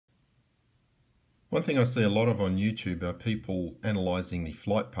One thing I see a lot of on YouTube are people analysing the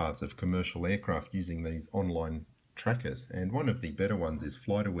flight paths of commercial aircraft using these online trackers, and one of the better ones is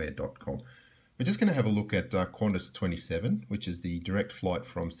flightaware.com. We're just going to have a look at Qantas 27, which is the direct flight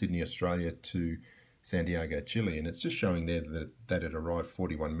from Sydney, Australia to Santiago, Chile, and it's just showing there that it arrived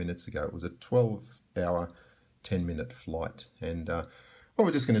 41 minutes ago. It was a 12-hour, 10-minute flight, and what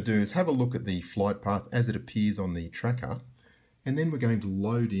we're just going to do is have a look at the flight path as it appears on the tracker, and then we're going to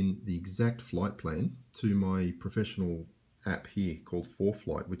load in the exact flight plan to my professional app here called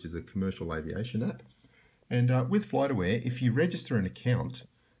 4Flight, which is a commercial aviation app. And with FlightAware, if you register an account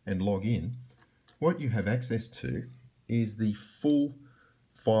and log in, what you have access to is the full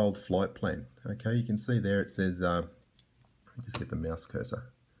filed flight plan. Okay, you can see there it says, just get the mouse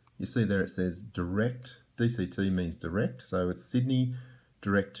cursor. You see there it says direct, DCT means direct, so it's Sydney,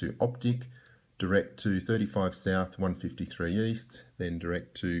 direct to Optic, direct to 35 South, 153 East, then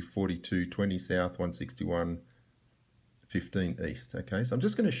direct to 4220 South, 161, 15 East. Okay, so I'm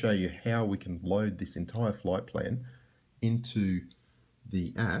just going to show you how we can load this entire flight plan into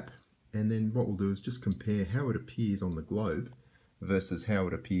the app, and then what we'll do is just compare how it appears on the globe versus how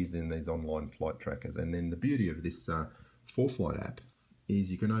it appears in these online flight trackers. And then the beauty of this 4Flight app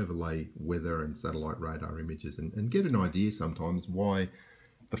is you can overlay weather and satellite radar images and get an idea sometimes why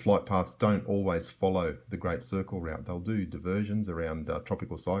the flight paths don't always follow the Great Circle route. They'll do diversions around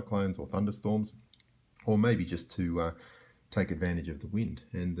tropical cyclones or thunderstorms, or maybe just to take advantage of the wind.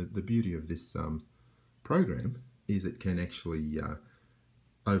 And the beauty of this program is it can actually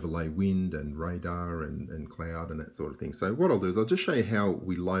overlay wind and radar and cloud and that sort of thing. So what I'll do is I'll just show you how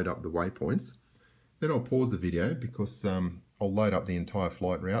we load up the waypoints. Then I'll pause the video because I'll load up the entire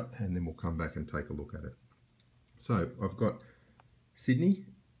flight route and then we'll come back and take a look at it. So I've got Sydney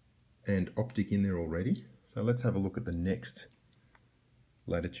and Optic in there already. So let's have a look at the next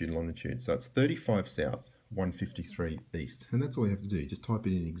latitude and longitude. So it's 35 South, 153 East. And that's all you have to do. Just type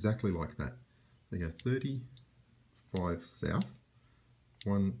it in exactly like that. We go 35 South,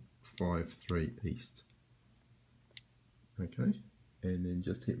 153 East. Okay, and then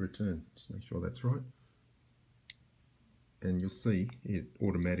just hit return. Just make sure that's right. And you'll see it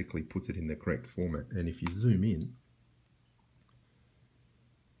automatically puts it in the correct format. And if you zoom in,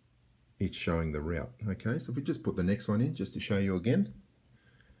 it's showing the route. Okay, so if we just put the next one in just to show you again.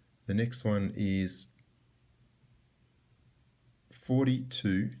 The next one is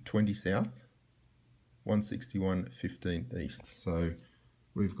 4220 South, 161 15 East. So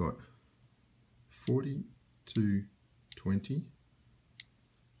we've got 4220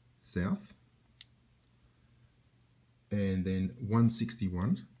 South and then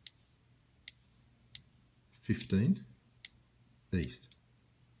 161 15 East.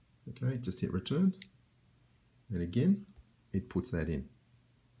 Okay, just hit return, and again it puts that in.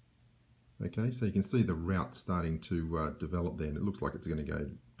 Okay, so you can see the route starting to develop there, and it looks like it's going to go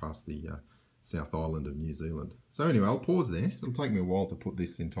past the South Island of New Zealand. So anyway, I'll pause there. It'll take me a while to put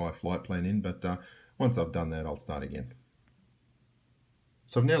this entire flight plan in, but once I've done that, I'll start again.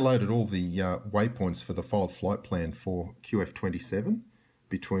 So I've now loaded all the waypoints for the filed flight plan for QF27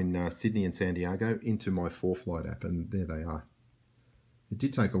 between Sydney and Santiago into my 4Flight app, and there they are. It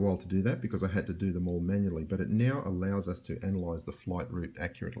did take a while to do that because I had to do them all manually, but it now allows us to analyse the flight route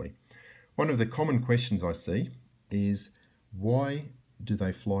accurately. One of the common questions I see is, why do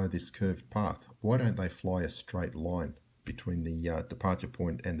they fly this curved path? Why don't they fly a straight line between the departure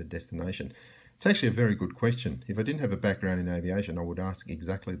point and the destination? It's actually a very good question. If I didn't have a background in aviation, I would ask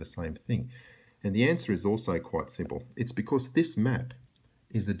exactly the same thing. And the answer is also quite simple. It's because this map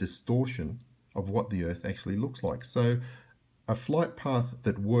is a distortion of what the Earth actually looks like. So a flight path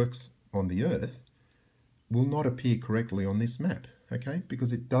that works on the Earth will not appear correctly on this map, okay?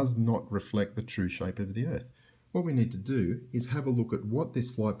 Because it does not reflect the true shape of the Earth. What we need to do is have a look at what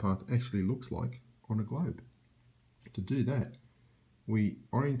this flight path actually looks like on a globe. To do that, we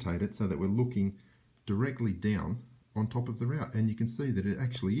orientate it so that we're looking directly down on top of the route, and you can see that it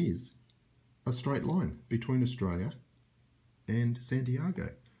actually is a straight line between Australia and Santiago.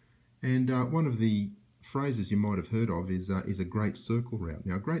 And one of the phrases you might have heard of is a Great Circle route.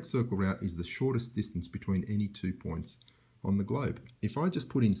 Now, a Great Circle route is the shortest distance between any 2 points on the globe. If I just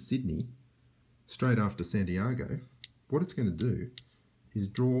put in Sydney straight after Santiago, what it's going to do is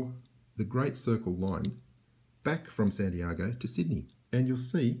draw the Great Circle line back from Santiago to Sydney, and you'll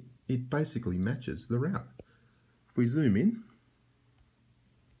see it basically matches the route. If we zoom in,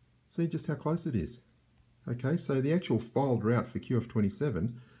 see just how close it is. Okay, so the actual filed route for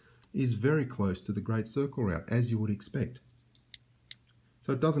QF27 is very close to the Great Circle route, as you would expect.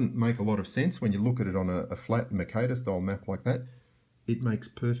 So it doesn't make a lot of sense when you look at it on a flat Mercator style map like that it makes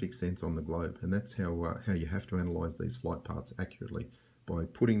perfect sense on the globe, and that's how you have to analyse these flight paths accurately, by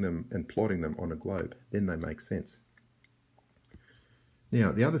putting them and plotting them on a globe. Then they make sense.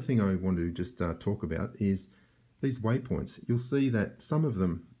 Now, the other thing I want to just talk about is these waypoints. You'll see that some of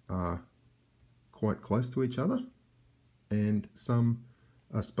them are quite close to each other and some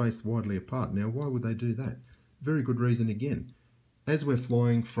are spaced widely apart. Now, why would they do that? Very good reason again. As we're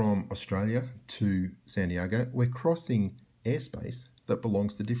flying from Australia to San Diego, we're crossing airspace that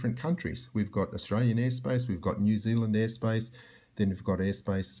belongs to different countries. We've got Australian airspace, we've got New Zealand airspace, then we've got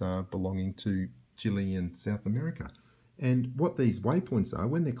airspace belonging to Chile and South America. And what these waypoints are,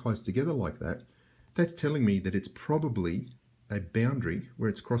 when they're close together like that, that's telling me that it's probably a boundary where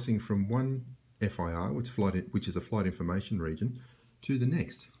it's crossing from one FIR, which is a flight information region, to the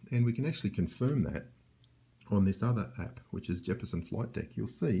next. And we can actually confirm that on this other app, which is Jeppesen Flight Deck. You'll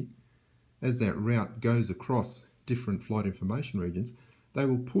see as that route goes across different flight information regions, they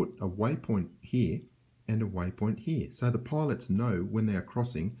will put a waypoint here and a waypoint here. So the pilots know when they are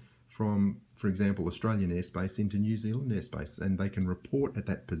crossing from, for example, Australian airspace into New Zealand airspace, and they can report at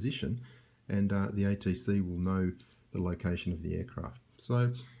that position, and the ATC will know the location of the aircraft.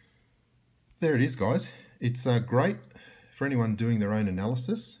 So there it is, guys. It's great for anyone doing their own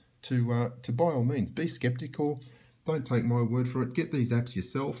analysis to by all means be skeptical. Don't take my word for it. Get these apps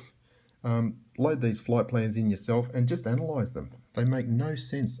yourself. Load these flight plans in yourself and just analyze them. They make no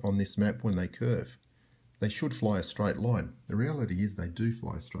sense on this map when they curve. They should fly a straight line. The reality is they do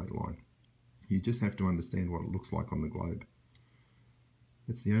fly a straight line. You just have to understand what it looks like on the globe.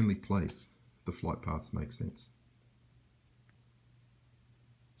 It's the only place the flight paths make sense.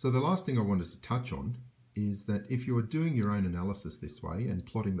 So the last thing I wanted to touch on is that if you're doing your own analysis this way and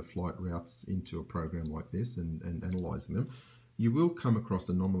plotting the flight routes into a program like this and analysing them, you will come across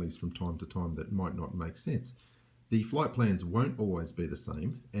anomalies from time to time that might not make sense. The flight plans won't always be the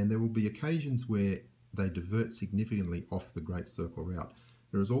same, and there will be occasions where they divert significantly off the Great Circle route.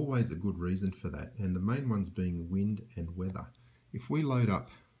 There is always a good reason for that, and the main ones being wind and weather. If we load up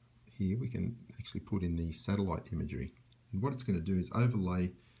here, we can actually put in the satellite imagery, and what it's going to do is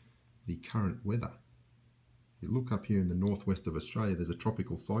overlay the current weather. You look up here in the northwest of Australia, there's a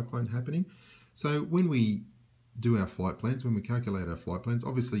tropical cyclone happening. So when we do our flight plans, when we calculate our flight plans,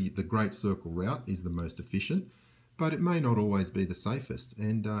 obviously the Great Circle route is the most efficient, but it may not always be the safest,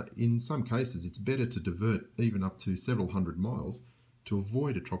 and in some cases it's better to divert even up to several hundred miles to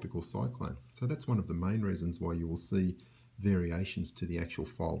avoid a tropical cyclone. So that's one of the main reasons why you will see variations to the actual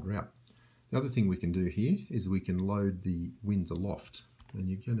filed route. The other thing we can do here is we can load the winds aloft, and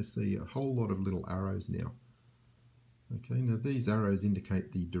you're going to see a whole lot of little arrows now. Okay, now these arrows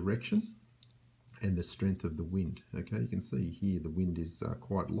indicate the direction and the strength of the wind. Okay, you can see here the wind is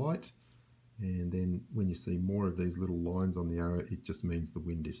quite light, and then when you see more of these little lines on the arrow, it just means the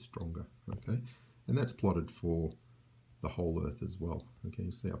wind is stronger. Okay, and that's plotted for the whole Earth as well. Okay,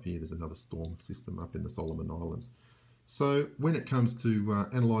 you see up here there's another storm system up in the Solomon Islands. So when it comes to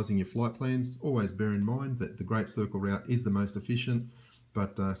analysing your flight plans, always bear in mind that the Great Circle route is the most efficient,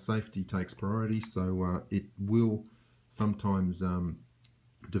 but safety takes priority, so it will sometimes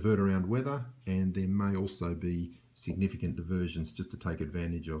divert around weather, and there may also be significant diversions just to take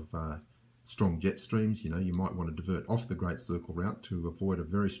advantage of strong jet streams. You know, you might want to divert off the Great Circle route to avoid a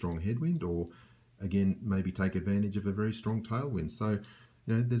very strong headwind, or again maybe take advantage of a very strong tailwind. So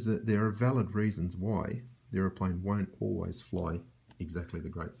you know, there are valid reasons why the aeroplane won't always fly exactly the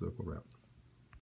Great Circle route.